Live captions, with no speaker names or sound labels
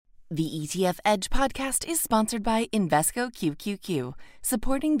The ETF Edge podcast is sponsored by Invesco QQQ,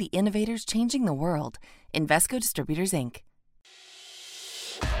 supporting the innovators changing the world. Invesco Distributors, Inc.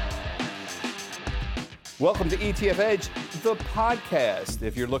 Welcome to ETF Edge, the podcast.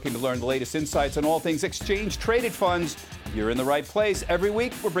 If you're looking to learn the latest insights on all things exchange-traded funds, you're in the right place. Every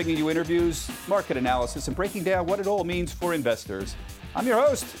week, we're bringing you interviews, market analysis, and breaking down what it all means for investors. I'm your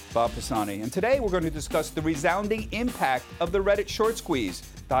host, Bob Pisani, and today we're going to discuss the resounding impact of the Reddit short squeeze,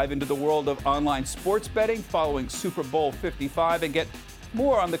 dive into the world of online sports betting following Super Bowl 55, and get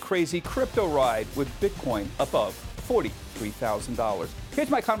more on the crazy crypto ride with Bitcoin above $43,000. Here's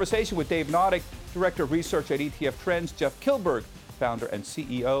my conversation with Dave Nadig, Director of Research at ETF Trends, Jeff Kilberg, founder and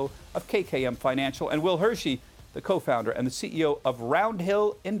CEO of KKM Financial, and Will Hershey, the co-founder and the CEO of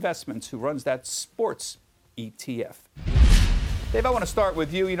Roundhill Investments, who runs that sports ETF. Dave, I want to start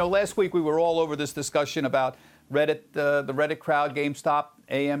with you. You know, last week we were all over this discussion about Reddit, the Reddit crowd, GameStop,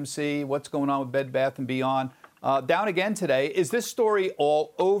 AMC, what's going on with Bed Bath & Beyond. Down again today. Is this story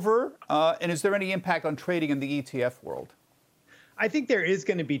all over? And is there any impact on trading in the ETF world? I think there is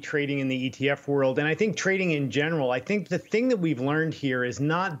going to be trading in the ETF world, and I think trading in general. I think the thing that we've learned here is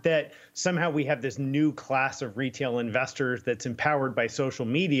not that somehow we have this new class of retail investors that's empowered by social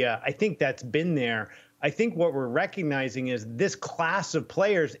media. I think that's been there. I think what we're recognizing is this class of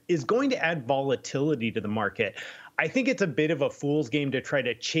players is going to add volatility to the market. I think it's a bit of a fool's game to try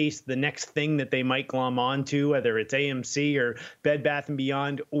to chase the next thing that they might glom onto, whether it's AMC or Bed Bath &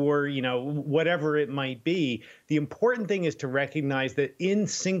 Beyond or, you know, whatever it might be. The important thing is to recognize that in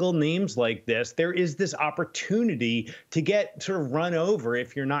single names like this, there is this opportunity to get sort of run over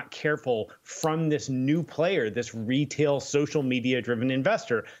if you're not careful from this new player, this retail social media driven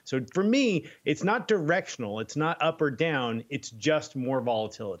investor. So for me, it's not directional. It's not up or down. It's just more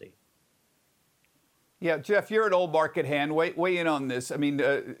volatility. Yeah, Jeff, you're an old market hand. Weigh in on this. I mean,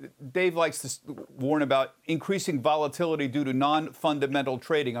 Dave likes to warn about increasing volatility due to non-fundamental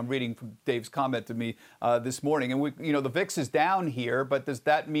trading. I'm reading from Dave's comment to me this morning. And, the VIX is down here, but does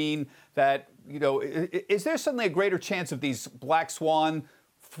that mean that, is there suddenly a greater chance of these black swan,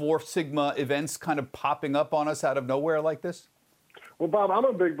 Four Sigma events kind of popping up on us out of nowhere like this? Well, Bob, I'm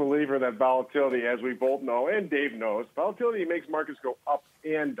a big believer that volatility, as we both know, and Dave knows, volatility makes markets go up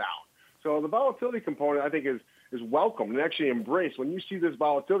and down. So the volatility component, I think, is welcome and actually embraced. When you see this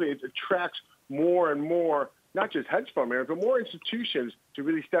volatility, it attracts more and more, not just hedge fund managers, but more institutions to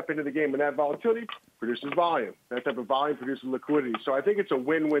really step into the game. And that volatility produces volume. That type of volume produces liquidity. So I think it's a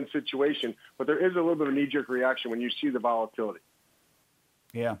win-win situation, but there is a little bit of a knee-jerk reaction when you see the volatility.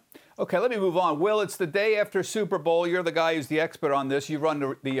 Yeah. Okay, let me move on. Will, it's the day after Super Bowl. You're the guy who's the expert on this. You run the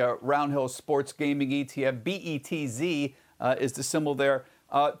Roundhill Sports Gaming ETF. BETZ is the symbol there.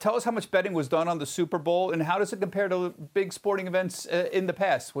 Tell us how much betting was done on the Super Bowl, and how does it compare to big sporting events in the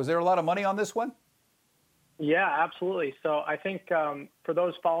past? Was there a lot of money on this one? Yeah, absolutely. So I think for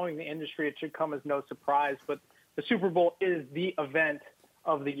those following the industry, it should come as no surprise, but the Super Bowl is the event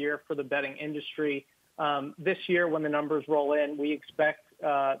of the year for the betting industry. This year, when the numbers roll in, we expect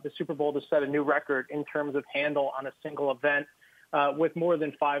the Super Bowl to set a new record in terms of handle on a single event with more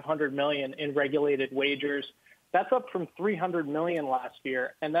than $500 million in regulated wagers. That's up from $300 million last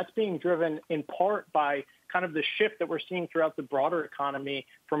year, and that's being driven in part by kind of the shift that we're seeing throughout the broader economy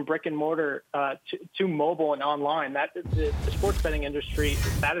from brick and mortar to mobile and online. That the sports betting industry,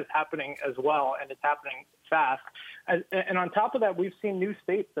 that is happening as well, and it's happening fast. And on top of that, we've seen new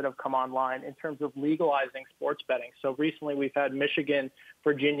states that have come online in terms of legalizing sports betting. So recently we've had Michigan,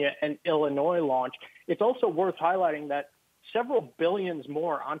 Virginia, and Illinois launch. It's also worth highlighting that several billions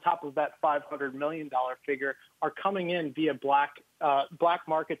more on top of that $500 million figure are coming in via black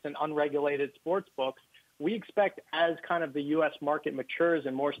markets and unregulated sports books. We expect as kind of the U.S. market matures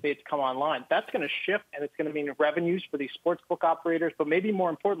and more states come online, that's going to shift, and it's going to mean revenues for these sports book operators. But maybe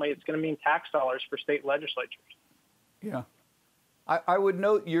more importantly, it's going to mean tax dollars for state legislatures. Yeah. I would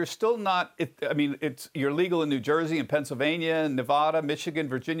note you're still not, you're legal in New Jersey and Pennsylvania, Nevada, Michigan,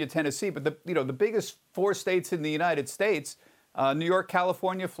 Virginia, Tennessee, but the biggest four states in the United States, New York,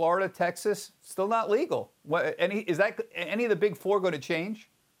 California, Florida, Texas, still not legal. Is any of the big four going to change?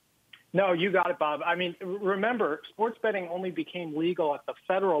 No, you got it, Bob. I mean, remember, sports betting only became legal at the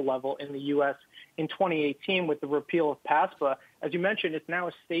federal level in the U.S. in 2018 with the repeal of PASPA. As you mentioned, it's now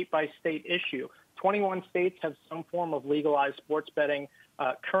a state-by-state issue. 21 states have some form of legalized sports betting.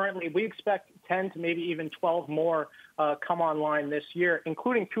 Currently, we expect 10 to maybe even 12 more come online this year,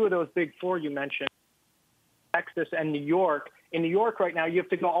 including two of those big four you mentioned, Texas and New York. In New York right now, you have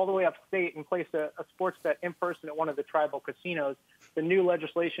to go all the way upstate and place a sports bet in person at one of the tribal casinos. The new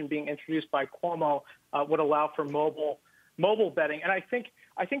legislation being introduced by Cuomo would allow for mobile betting. And I think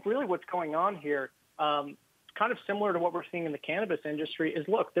I think really what's going on here, kind of similar to what we're seeing in the cannabis industry, is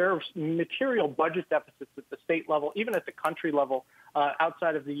look, there are material budget deficits at the state level, even at the country level,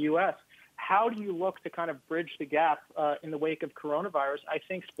 outside of the U.S. How do you look to kind of bridge the gap in the wake of coronavirus? I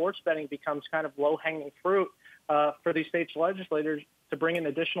think sports betting becomes kind of low-hanging fruit for these states' legislators to bring in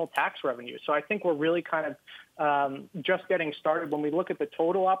additional tax revenue. So I think we're really kind of just getting started. When we look at the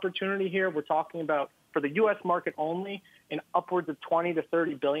total opportunity here, we're talking about, for the U.S. market only, in upwards of 20 to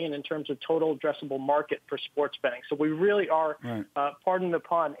 30 billion in terms of total addressable market for sports betting. So we really are, pardon the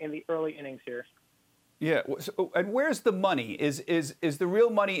pun, in the early innings here. Yeah, so, and where's the money? Is the real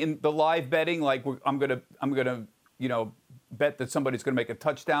money in the live betting? Like I'm gonna bet that somebody's gonna make a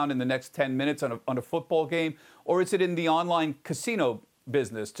touchdown in the next 10 minutes on a football game, or is it in the online casino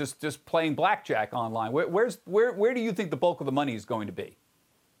business, just playing blackjack online? Where do you think the bulk of the money is going to be?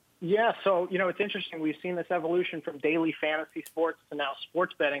 Yeah, so, it's interesting. We've seen this evolution from daily fantasy sports to now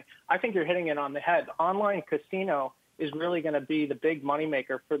sports betting. I think you're hitting it on the head. Online casino is really going to be the big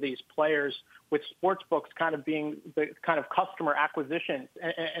moneymaker for these players, with sports books kind of being the kind of customer acquisition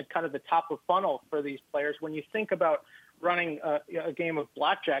and kind of the top of funnel for these players. When you think about running a game of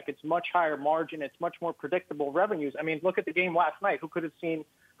blackjack, it's much higher margin. It's much more predictable revenues. I mean, look at the game last night. Who could have seen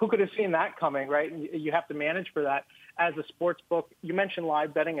that coming, right? You have to manage for that as a sports book. You mentioned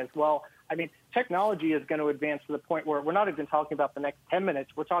live betting as well. I mean, technology is going to advance to the point where we're not even talking about the next 10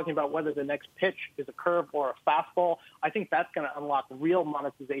 minutes. We're talking about whether the next pitch is a curve or a fastball. I think that's going to unlock real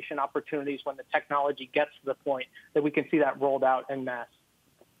monetization opportunities when the technology gets to the point that we can see that rolled out en masse.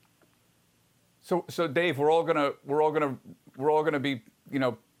 So Dave, we're all gonna be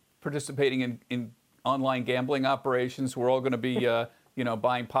participating in online gambling operations. We're all going to be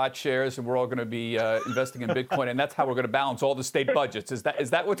buying pot shares, and we're all going to be investing in Bitcoin, and that's how we're going to balance all the state budgets. Is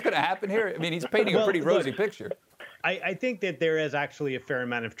that what's going to happen here? I mean, he's painting a pretty rosy picture. I think that there is actually a fair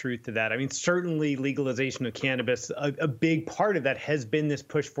amount of truth to that. I mean, certainly legalization of cannabis, a big part of that has been this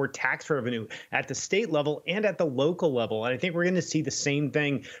push for tax revenue at the state level and at the local level. And I think we're going to see the same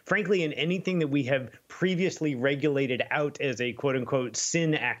thing, frankly, in anything that we have previously regulated out as a quote unquote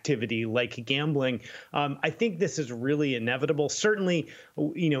sin activity like gambling. I think this is really inevitable. Certainly,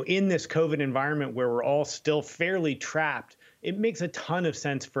 in this COVID environment where we're all still fairly trapped, it makes a ton of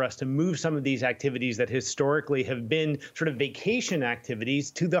sense for us to move some of these activities that historically have been sort of vacation activities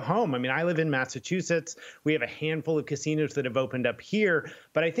to the home. I mean, I live in Massachusetts. We have a handful of casinos that have opened up here,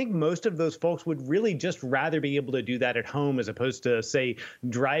 but I think most of those folks would really just rather be able to do that at home as opposed to, say,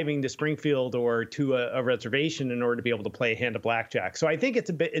 driving to Springfield or to a reservation in order to be able to play a hand of blackjack. So I think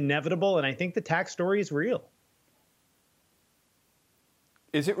it's a bit inevitable, and I think the tax story is real.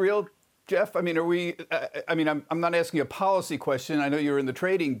 Is it real, Jeff? I mean, I'm not asking you a policy question. I know you're in the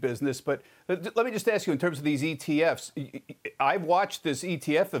trading business, but let me just ask you in terms of these ETFs. I've watched this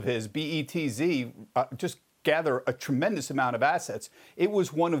ETF of his, BETZ, just gather a tremendous amount of assets. It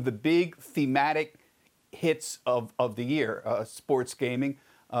was one of the big thematic hits of the year, sports gaming.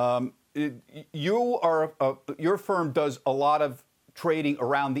 Your firm does a lot of trading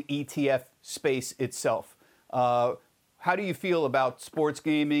around the ETF space itself. How do you feel about sports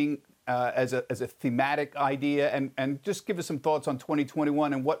gaming as a thematic idea, and just give us some thoughts on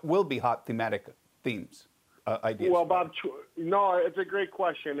 2021 and what will be hot thematic themes, ideas? Well, Bob, no, it's a great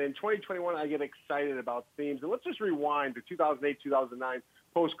question. In 2021, I get excited about themes. And let's just rewind to 2008, 2009,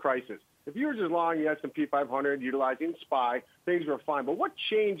 post-crisis. If you were just long the S&P 500 utilizing SPY, things were fine. But what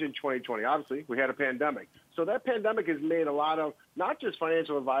changed in 2020? Obviously, we had a pandemic. So that pandemic has made a lot of not just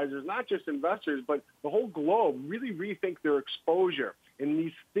financial advisors, not just investors, but the whole globe really rethink their exposure in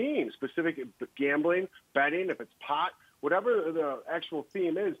these themes, specific gambling, betting, if it's pot, whatever the actual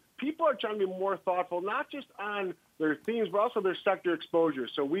theme is. People are trying to be more thoughtful, not just on their themes, but also their sector exposure.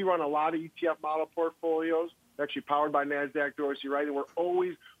 So we run a lot of ETF model portfolios, actually powered by NASDAQ Dorsey, right? And we're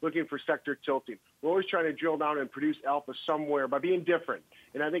always looking for sector tilting. We're always trying to drill down and produce alpha somewhere by being different.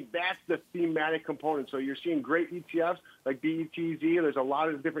 And I think that's the thematic component. So you're seeing great ETFs like BETZ. There's a lot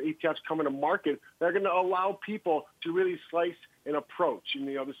of different ETFs coming to market that are going to allow people to really slice and approach. And,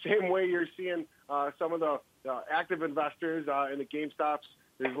 the same way you're seeing some of the active investors in the GameStops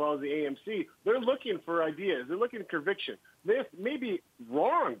as well as the AMC, they're looking for ideas. They're looking at conviction. They may be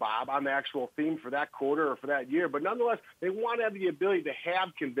wrong, Bob, on the actual theme for that quarter or for that year, but nonetheless, they want to have the ability to have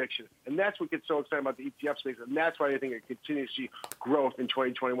conviction. And that's what gets so exciting about the ETF space, and that's why I think it continues to see growth in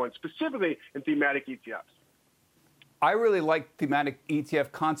 2021, specifically in thematic ETFs. I really like thematic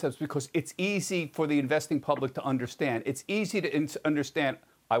ETF concepts because it's easy for the investing public to understand. It's easy to understand.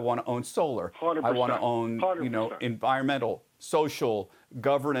 I want to own solar. 100%. I want to own, 100%. Environmental, social,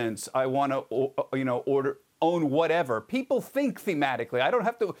 governance. I want to, own whatever. People think thematically. I don't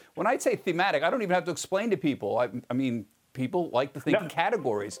have to, when I say thematic, I don't even have to explain to people. I mean, people like to think in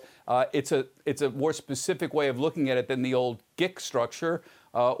categories. It's a more specific way of looking at it than the old GIC structure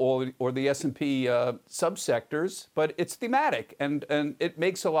or the S&P subsectors, but it's thematic, and it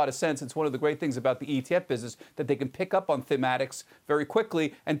makes a lot of sense. It's one of the great things about the ETF business, that they can pick up on thematics very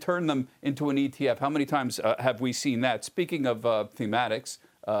quickly and turn them into an ETF. How many times have we seen that? Speaking of thematics,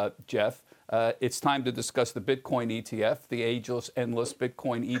 Jeff, it's time to discuss the Bitcoin ETF, the ageless, endless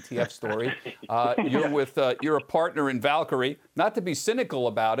Bitcoin ETF story. You're a partner in Valkyrie. Not to be cynical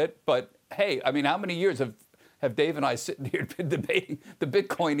about it, but hey, I mean, how many years have Dave and I sitting here been debating the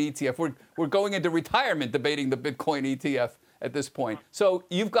Bitcoin ETF? We're going into retirement debating the Bitcoin ETF at this point. So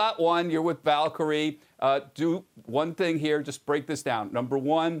you've got one. You're with Valkyrie. Do one thing here. Just break this down. Number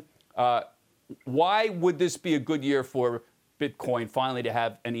one, why would this be a good year for Bitcoin finally to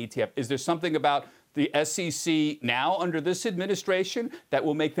have an ETF? Is there something about the SEC now under this administration that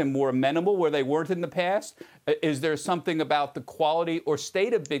will make them more amenable where they weren't in the past? Is there something about the quality or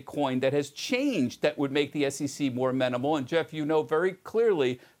state of Bitcoin that has changed that would make the SEC more amenable? And Jeff, you know very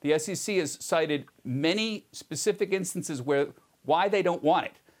clearly the SEC has cited many specific instances why they don't want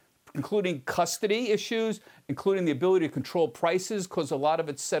it, including custody issues, including the ability to control prices, because a lot of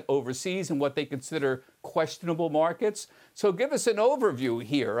it's set overseas in what they consider questionable markets. So give us an overview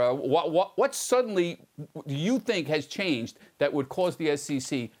here. What suddenly do you think has changed that would cause the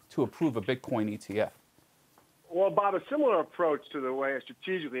SEC to approve a Bitcoin ETF? Well, Bob, a similar approach to the way I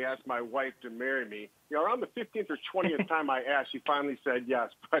strategically asked my wife to marry me. You know, around the 15th or 20th time I asked, she finally said yes.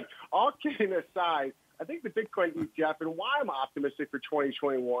 But all kidding aside, I think the Bitcoin ETF, and why I'm optimistic for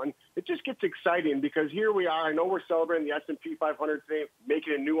 2021, it just gets exciting because here we are. I know we're celebrating the S&P 500 today,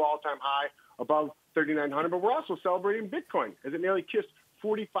 making a new all-time high above 3,900, but we're also celebrating Bitcoin as it nearly kissed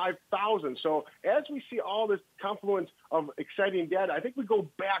 45,000. So as we see all this confluence of exciting data, I think we go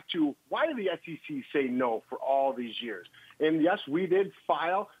back to why did the SEC say no for all these years? And yes, we did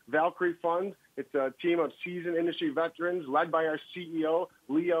file Valkyrie Funds. It's a team of seasoned industry veterans led by our CEO,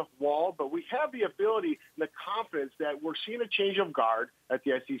 Leah Wall. But we have the ability and the confidence that we're seeing a change of guard at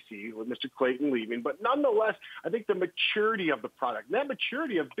the SEC with Mr. Clayton leaving. But nonetheless, I think the maturity of the product, and that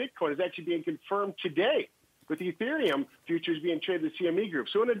maturity of Bitcoin is actually being confirmed today with Ethereum futures being traded at the CME Group.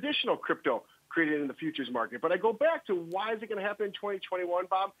 So an additional crypto created in the futures market. But I go back to why is it going to happen in 2021,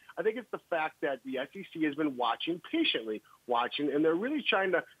 Bob? I think it's the fact that the SEC has been patiently watching, and they're really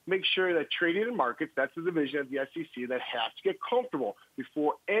trying to make sure that trading and markets, that's the division of the SEC that has to get comfortable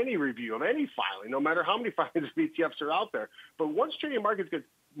before any review of any filing, no matter how many filings of ETFs are out there. But once trading and markets get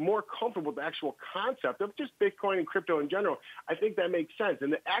more comfortable with the actual concept of just Bitcoin and crypto in general, I think that makes sense.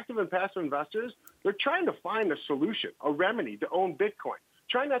 And the active and passive investors, they're trying to find a solution, a remedy to own Bitcoin.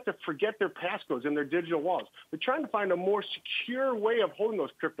 Trying not to forget their passcodes and their digital wallets. They're trying to find a more secure way of holding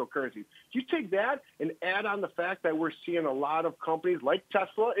those cryptocurrencies. You take that and add on the fact that we're seeing a lot of companies like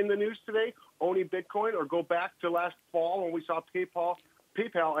Tesla in the news today owning Bitcoin, or go back to last fall when we saw PayPal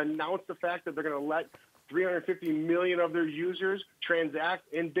announce the fact that they're going to let 350 million of their users transact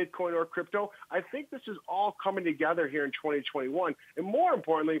in Bitcoin or crypto. I think this is all coming together here in 2021. And more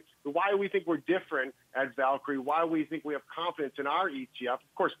importantly, why we think we're different at Valkyrie, why we think we have confidence in our ETF.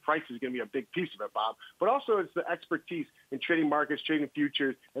 Of course, price is going to be a big piece of it, Bob, but also it's the expertise in trading markets, trading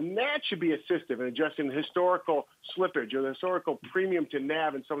futures, and that should be assistive in adjusting the historical slippage or the historical premium to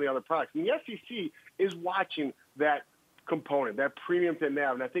NAV and some of the other products. And the SEC is watching that component, that premium to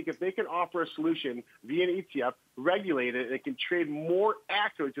NAV. And I think if they can offer a solution via an ETF, regulate it, and it can trade more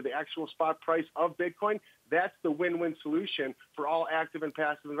accurately to the actual spot price of Bitcoin, that's the win-win solution for all active and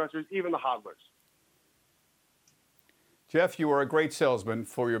passive investors, even the hodlers. Jeff, you are a great salesman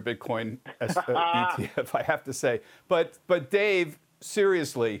for your Bitcoin ETF, I have to say. But Dave,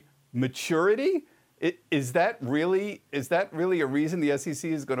 seriously, maturity? Is that really a reason the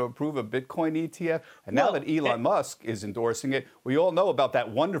SEC is going to approve a Bitcoin ETF? And now that Elon Musk is endorsing it, we all know about that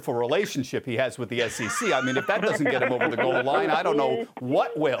wonderful relationship he has with the SEC. I mean, if that doesn't get him over the goal line, I don't know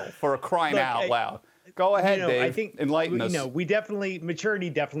what will, for crying out loud. Go ahead, Dave. I think, enlighten us. Maturity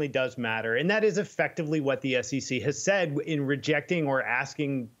definitely does matter. And that is effectively what the SEC has said in rejecting or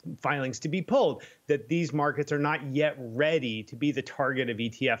asking filings to be pulled, that these markets are not yet ready to be the target of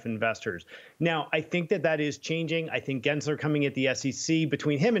ETF investors. Now, I think that is changing. I think Gensler coming at the SEC,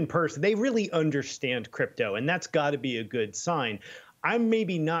 between him and Peirce, they really understand crypto, and that's got to be a good sign. I'm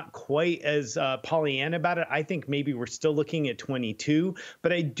maybe not quite as Pollyanna about it. I think maybe we're still looking at 22,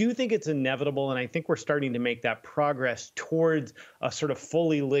 but I do think it's inevitable, and I think we're starting to make that progress towards a sort of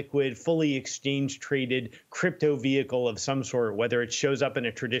fully liquid, fully exchange-traded crypto vehicle of some sort, whether it shows up in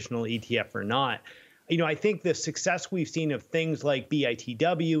a traditional ETF or not. I think the success we've seen of things like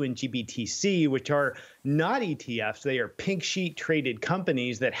BITW and GBTC, which are not ETFs, they are pink sheet traded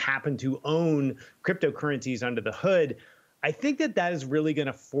companies that happen to own cryptocurrencies under the hood. I think that is really going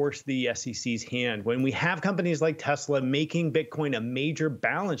to force the SEC's hand. When we have companies like Tesla making Bitcoin a major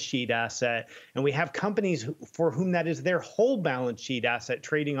balance sheet asset, and we have companies for whom that is their whole balance sheet asset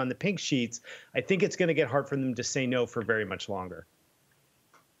trading on the pink sheets, I think it's going to get hard for them to say no for very much longer.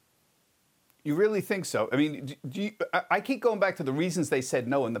 You really think so? I mean, I keep going back to the reasons they said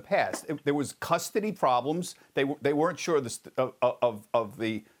no in the past. There was custody problems. They weren't sure of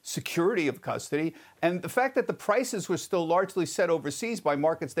the security of custody, and the fact that the prices were still largely set overseas by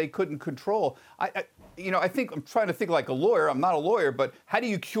markets they couldn't control. I think I'm trying to think like a lawyer. I'm not a lawyer, but how do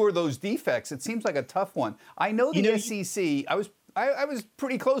you cure those defects? It seems like a tough one. I know the SEC. I was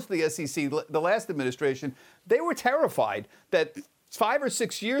pretty close to the SEC the last administration. They were terrified that 5 or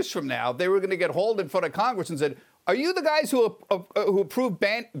 6 years from now, they were going to get hauled in front of Congress and said, are you the guys who approved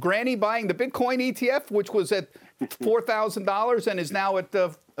Granny buying the Bitcoin ETF, which was at $4,000 and is now at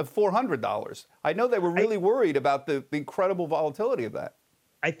 $400? I know they were really worried about the incredible volatility of that.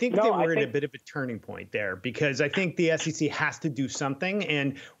 I think they were at a bit of a turning point there, because I think the SEC has to do something.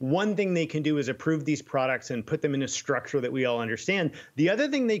 And one thing they can do is approve these products and put them in a structure that we all understand. The other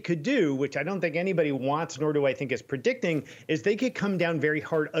thing they could do, which I don't think anybody wants, nor do I think is predicting, is they could come down very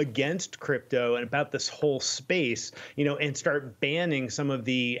hard against crypto and about this whole space, and start banning some of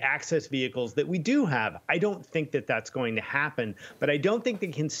the access vehicles that we do have. I don't think that that's going to happen, but I don't think they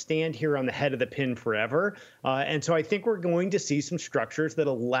can stand here on the head of the pin forever. And so I think we're going to see some structures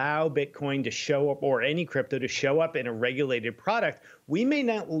that allow Bitcoin to show up, or any crypto to show up in a regulated product. We may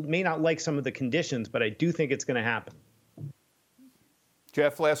not like some of the conditions, but I do think it's going to happen.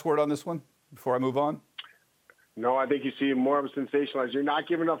 Jeff, last word on this one before I move on? No, I think you see more of a sensationalized. You're not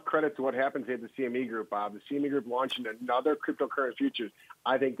giving enough credit to what happens at the CME Group, Bob. The CME Group launching another cryptocurrency futures.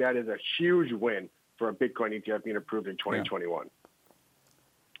 I think that is a huge win for a Bitcoin ETF being approved in 2021.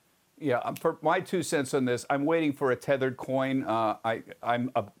 Yeah, for my 2 cents on this, I'm waiting for a tethered coin. I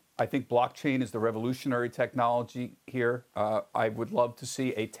think blockchain is the revolutionary technology here. I would love to see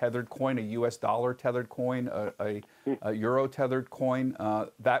a tethered coin, a U.S. dollar tethered coin, a euro tethered coin.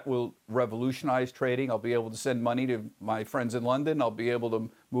 That will revolutionize trading. I'll be able to send money to my friends in London. I'll be able to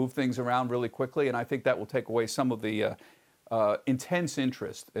move things around really quickly, and I think that will take away some of the intense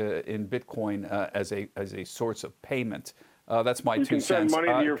interest in Bitcoin as a source of payment. That's my 2 cents. You can send money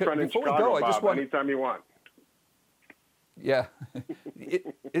to your friend in Chicago, Bob, anytime you want. Yeah.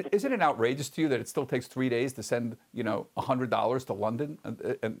 Isn't it outrageous to you that it still takes 3 days to send, $100 to London?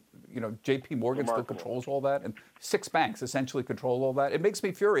 And J.P. Morgan still controls all that? And 6 banks essentially control all that? It makes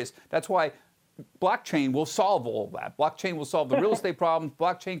me furious. That's why blockchain will solve all that. Blockchain will solve the real estate problems.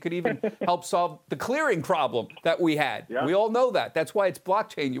 Blockchain could even help solve the clearing problem that we had. Yeah. We all know that. That's why it's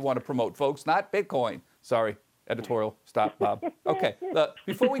blockchain you want to promote, folks, not Bitcoin. Sorry. Editorial. Stop, Bob. Okay.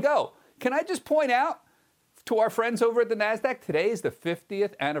 Before we go, can I just point out to our friends over at the NASDAQ, today is the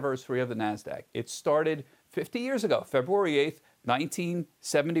 50th anniversary of the NASDAQ. It started 50 years ago, February 8th,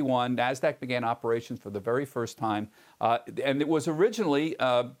 1971. NASDAQ began operations for the very first time. And it was originally,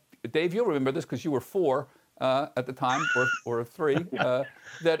 Dave, you'll remember this because you were 4 at the time, or 3,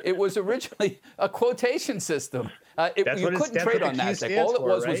 that it was originally a quotation system. You couldn't trade on NASDAQ. All it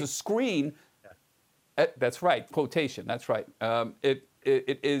was was a screen. That's right, quotation, that's right.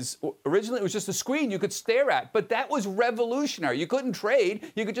 It is, originally it was just a screen you could stare at, but that was revolutionary. You couldn't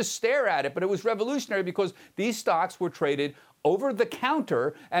trade, you could just stare at it, but it was revolutionary because these stocks were traded over the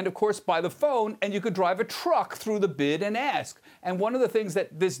counter and, of course, by the phone, and you could drive a truck through the bid and ask. And one of the things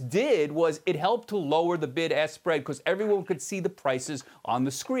that this did was it helped to lower the bid-ask spread because everyone could see the prices on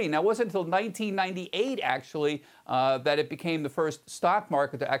the screen. Now, it wasn't until 1998, actually, that it became the first stock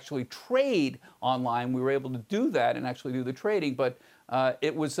market to actually trade online. We were able to do that and actually do the trading, but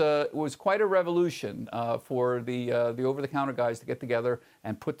it was quite a revolution for the over-the-counter guys to get together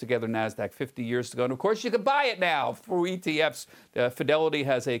and put together NASDAQ 50 years ago. And, of course, you can buy it now through ETFs. Fidelity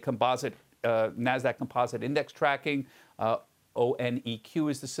has a composite NASDAQ composite index tracking. ONEQ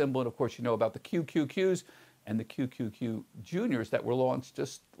is the symbol. And, of course, you know about the QQQs and the QQQ Juniors that were launched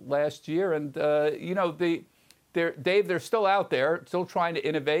just last year. And, Dave, they're still out there, still trying to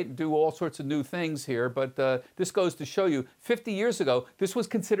innovate and do all sorts of new things here. But this goes to show you, 50 years ago, this was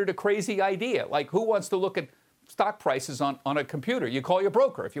considered a crazy idea. Like, who wants to look at stock prices on a computer? You call your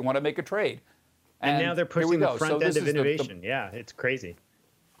broker if you want to make a trade. And now they're pushing the front end of innovation. Yeah, it's crazy.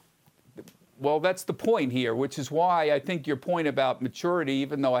 Well, that's the point here, which is why I think your point about maturity,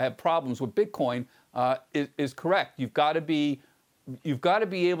 even though I have problems with Bitcoin, is correct. You've got to be you've got to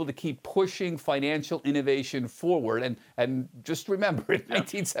be able to keep pushing financial innovation forward. And just remember, in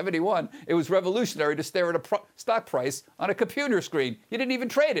 1971, it was revolutionary to stare at a stock price on a computer screen. You didn't even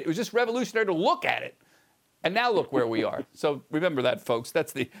trade it. It was just revolutionary to look at it. And now look where we are. So remember that, folks.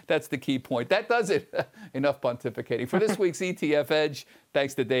 That's the key point. That does it. Enough pontificating. For this week's ETF Edge,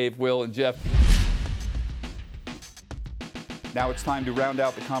 thanks to Dave, Will, and Jeff. Now it's time to round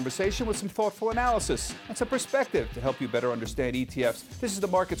out the conversation with some thoughtful analysis and some perspective to help you better understand ETFs. This is the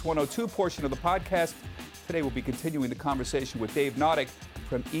Markets 102 portion of the podcast. Today we'll be continuing the conversation with Dave Nadig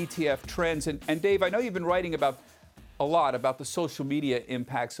from ETF Trends. And Dave, I know you've been writing a lot about the social media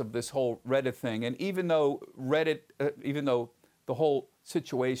impacts of this whole Reddit thing. And even though the whole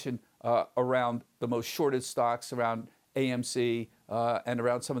situation around the most shorted stocks, around AMC and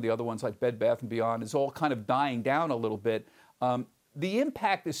around some of the other ones like Bed Bath & Beyond is all kind of dying down a little bit, the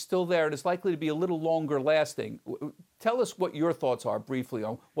impact is still there and is likely to be a little longer lasting. Tell us what your thoughts are briefly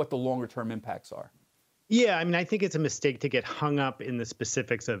on what the longer term impacts are. Yeah, I mean, I think it's a mistake to get hung up in the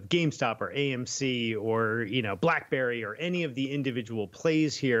specifics of GameStop or AMC or, BlackBerry or any of the individual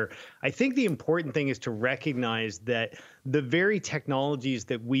plays here. I think the important thing is to recognize that the very technologies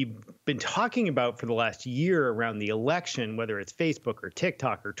that we've been talking about for the last year around the election, whether it's Facebook or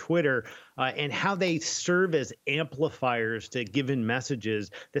TikTok or Twitter, and how they serve as amplifiers to given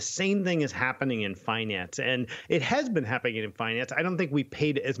messages, the same thing is happening in finance. And it has been happening in finance. I don't think we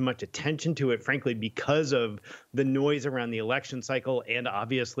paid as much attention to it, frankly, because of the noise around the election cycle and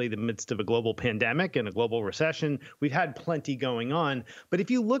obviously the midst of a global pandemic and a global recession. We've had plenty going on. But if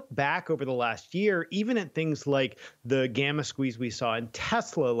you look back over the last year, even at things like the gamma squeeze we saw in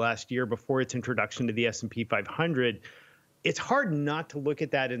Tesla last year before its introduction to the S&P 500, it's hard not to look at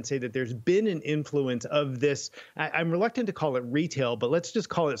that and say that there's been an influence of this. I'm reluctant to call it retail, but let's just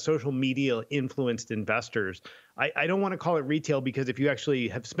call it social media influenced investors. I don't want to call it retail because if you actually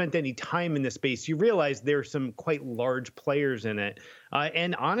have spent any time in this space, you realize there are some quite large players in it.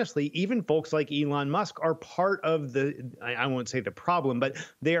 And honestly, even folks like Elon Musk are part of I won't say the problem, but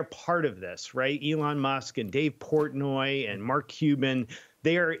they are part of this, right? Elon Musk and Dave Portnoy and Mark Cuban,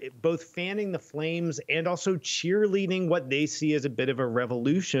 they are both fanning the flames and also cheerleading what they see as a bit of a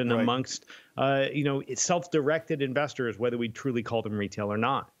revolution amongst, self-directed investors, whether we truly call them retail or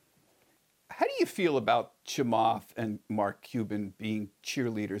not. How do you feel about Chamath and Mark Cuban being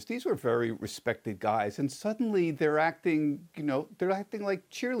cheerleaders? These were very respected guys, and suddenly they're acting like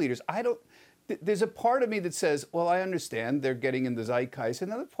cheerleaders. There's a part of me that says, well, I understand they're getting in the zeitgeist.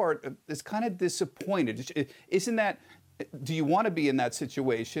 Another part is kind of disappointed. Isn't that? Do you want to be in that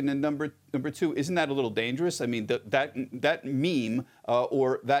situation? And number two, isn't that a little dangerous? I mean, that meme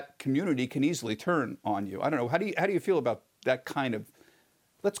or that community can easily turn on you. I don't know. How do you feel about that kind of?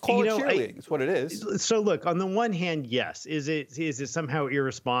 Let's call it cheerleading. It's what it is. So look, on the one hand, yes. Is it somehow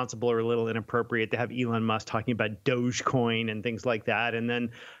irresponsible or a little inappropriate to have Elon Musk talking about Dogecoin and things like that? And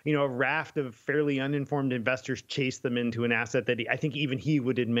then, a raft of fairly uninformed investors chase them into an asset that I think even he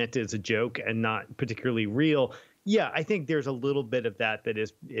would admit is a joke and not particularly real. Yeah, I think there's a little bit of that it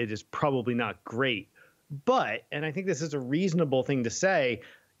is probably not great. But, and I think this is a reasonable thing to say,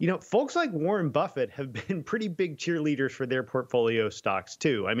 folks like Warren Buffett have been pretty big cheerleaders for their portfolio stocks,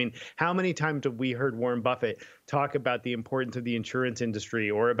 too. I mean, how many times have we heard Warren Buffett talk about the importance of the insurance industry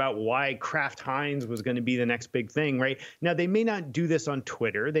or about why Kraft Heinz was going to be the next big thing, right? Now, they may not do this on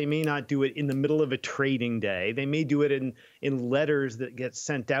Twitter. They may not do it in the middle of a trading day. They may do it in letters that get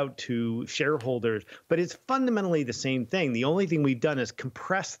sent out to shareholders. But it's fundamentally the same thing. The only thing we've done is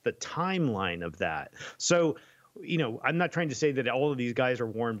compress the timeline of that. So, I'm not trying to say that all of these guys are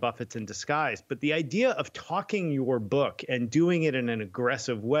Warren Buffetts in disguise, but the idea of talking your book and doing it in an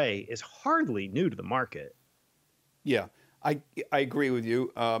aggressive way is hardly new to the market. Yeah, I agree with you.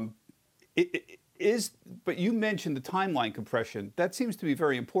 It is, but you mentioned the timeline compression. That seems to be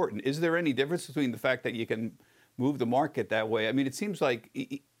very important. Is there any difference between the fact that you can move the market that way? I mean, it seems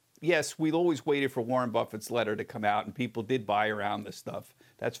like, yes, we've always waited for Warren Buffett's letter to come out, and people did buy around this stuff.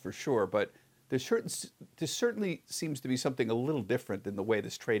 That's for sure. But there certainly seems to be something a little different in the way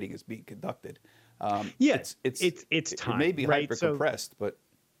this trading is being conducted. It's time. It may be right? hyper-compressed, but.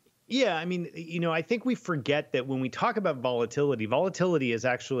 Yeah, I mean, I think we forget that when we talk about volatility is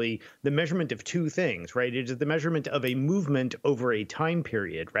actually the measurement of two things, right? It is the measurement of a movement over a time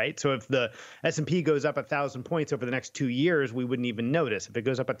period, right? So if the S&P goes up 1,000 points over the next 2 years, we wouldn't even notice. If it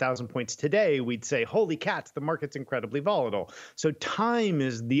goes up 1,000 points today, we'd say, holy cats, the market's incredibly volatile. So time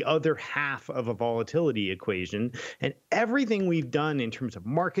is the other half of a volatility equation. And everything we've done in terms of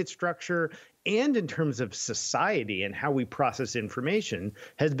market structure and in terms of society and how we process information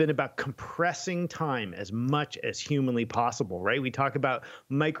has been about about compressing time as much as humanly possible, right? We talk about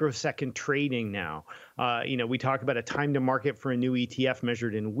microsecond trading now. We talk about a time to market for a new ETF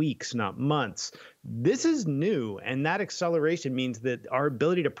measured in weeks, not months. This is new, and that acceleration means that our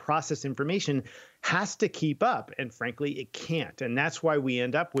ability to process information has to keep up, and frankly, it can't. And that's why we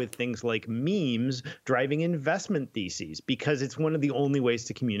end up with things like memes driving investment theses, because it's one of the only ways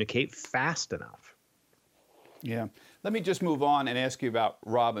to communicate fast enough. Yeah. Let me just move on and ask you about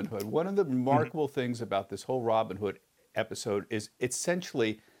Robinhood. One of the remarkable things about this whole Robinhood episode is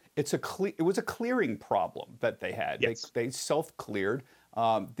essentially it was a clearing problem that they had. Yes. They self-cleared.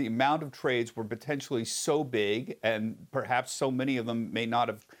 The amount of trades were potentially so big, and perhaps so many of them may not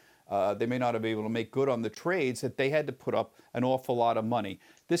have been able to make good on the trades, that they had to put up an awful lot of money.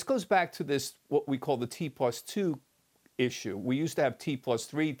 This goes back to this, what we call the T+2 issue. We used to have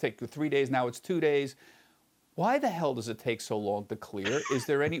T+3, take the 3 days, now it's 2 days. Why the hell does it take so long to clear? Is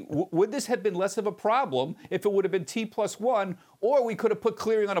there any, would this have been less of a problem if it would have been T+1, or we could have put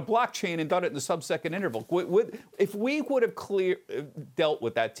clearing on a blockchain and done it in the sub-second interval? If we would have dealt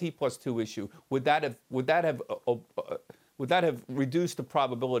with that T+2 issue, would that have reduced the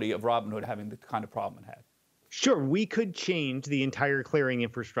probability of Robinhood having the kind of problem it had? Sure, we could change the entire clearing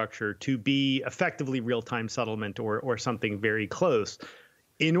infrastructure to be effectively real-time settlement or something very close.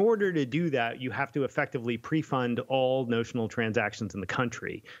 In order to do that, you have to effectively pre-fund all notional transactions in the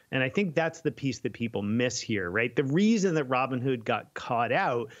country. And I think that's the piece that people miss here, right? The reason that Robinhood got caught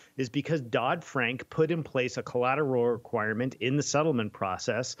out is because Dodd-Frank put in place a collateral requirement in the settlement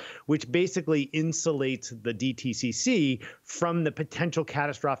process, which basically insulates the DTCC from the potential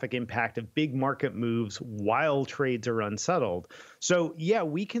catastrophic impact of big market moves while trades are unsettled. So yeah,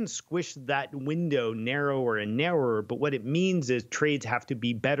 we can squish that window narrower and narrower, but what it means is trades have to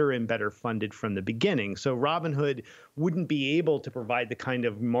be better and better funded from the beginning. So Robinhood wouldn't be able to provide the kind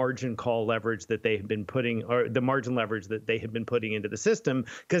of margin call leverage that they have been putting, or the margin leverage that they have been putting into the system,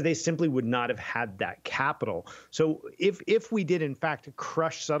 because they simply would not have had that capital. So if we did in fact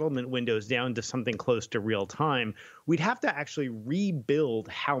crush settlement windows down to something close to real time, we'd have to actually rebuild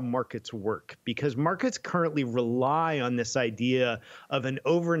how markets work, because markets currently rely on this idea of an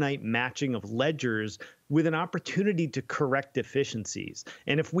overnight matching of ledgers with an opportunity to correct deficiencies.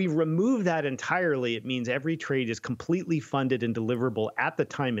 And if we remove that entirely, it means every trade is completely funded and deliverable at the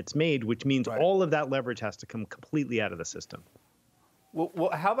time it's made, which means all of that leverage has to come completely out of the system.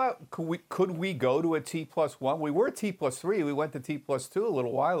 Well, how about could we go to a T+1? We were T+3. We went to T+2 a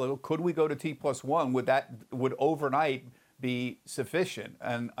little while ago. Could we go to T+1? Would overnight be sufficient?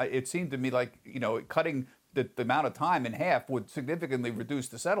 And it seemed to me like cutting the amount of time in half would significantly reduce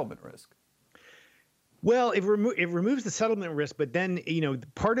the settlement risk. Well, it removes the settlement risk, but then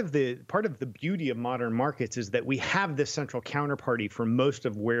part of the beauty of modern markets is that we have this central counterparty for most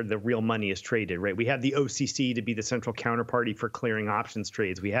of where the real money is traded, right? We have the OCC to be the central counterparty for clearing options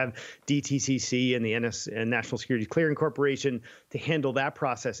trades. We have DTCC and the National Securities Clearing Corporation to handle that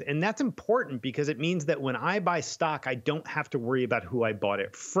process, and that's important because it means that when I buy stock, I don't have to worry about who I bought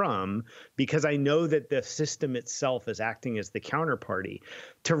it from, because I know that the system itself is acting as the counterparty.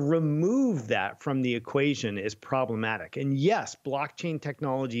 To remove that from the equation is problematic. And yes, blockchain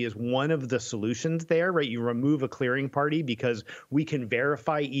technology is one of the solutions there, right? You remove a clearing party because we can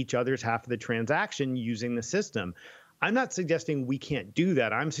verify each other's half of the transaction using the system. I'm not suggesting we can't do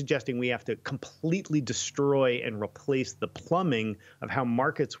that. I'm suggesting we have to completely destroy and replace the plumbing of how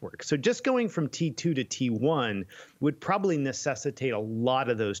markets work. So just going from T2 to T1 would probably necessitate a lot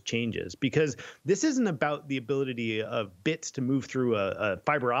of those changes, because this isn't about the ability of bits to move through a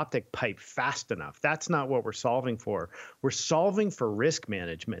fiber optic pipe fast enough. That's not what we're solving for. We're solving for risk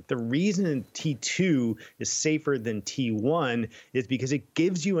management. The reason T2 is safer than T1 is because it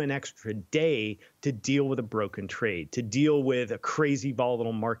gives you an extra day to deal with a broken trade, to deal with a crazy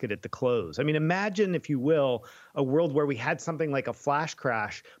volatile market at the close. I mean, imagine, if you will, a world where we had something like a flash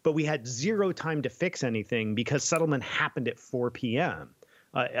crash, but we had zero time to fix anything because settlement happened at 4 p.m.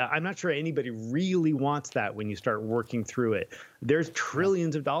 I'm not sure anybody really wants that when you start working through it. There's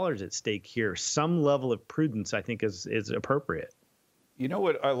trillions of dollars at stake here. Some level of prudence, I think, is appropriate. You know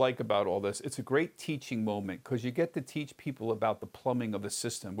what I like about all this? It's a great teaching moment, because you get to teach people about the plumbing of the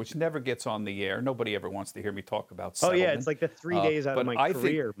system, which never gets on the air. Nobody ever wants to hear me talk about settlement. Oh, yeah, it's like the 3 days out of my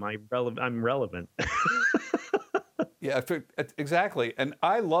career. I'm relevant. Yeah, exactly. And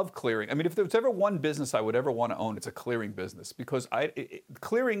I love clearing. I mean, if there's ever one business I would ever want to own, it's a clearing business, because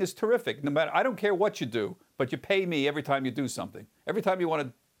clearing is terrific. No matter, I don't care what you do, but you pay me every time you do something. Every time you want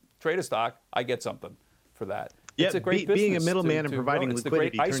to trade a stock, I get something for that. Yeah, it's a great business. Being a middleman and providing it's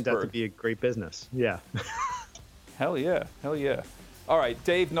liquidity turns out to be a great business. Yeah. Hell yeah. Hell yeah. All right,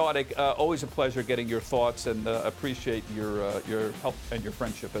 Dave Nadig, always a pleasure getting your thoughts, and appreciate your help and your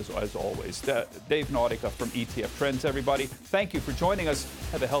friendship as always. Dave Nadig from ETF Trends, everybody. Thank you for joining us.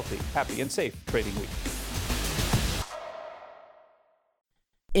 Have a healthy, happy, and safe trading week.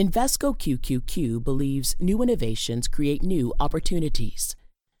 Invesco QQQ believes new innovations create new opportunities.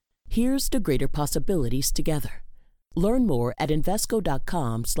 Here's to greater possibilities together. Learn more at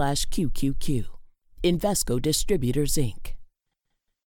Invesco.com/QQQ. Invesco Distributors, Inc.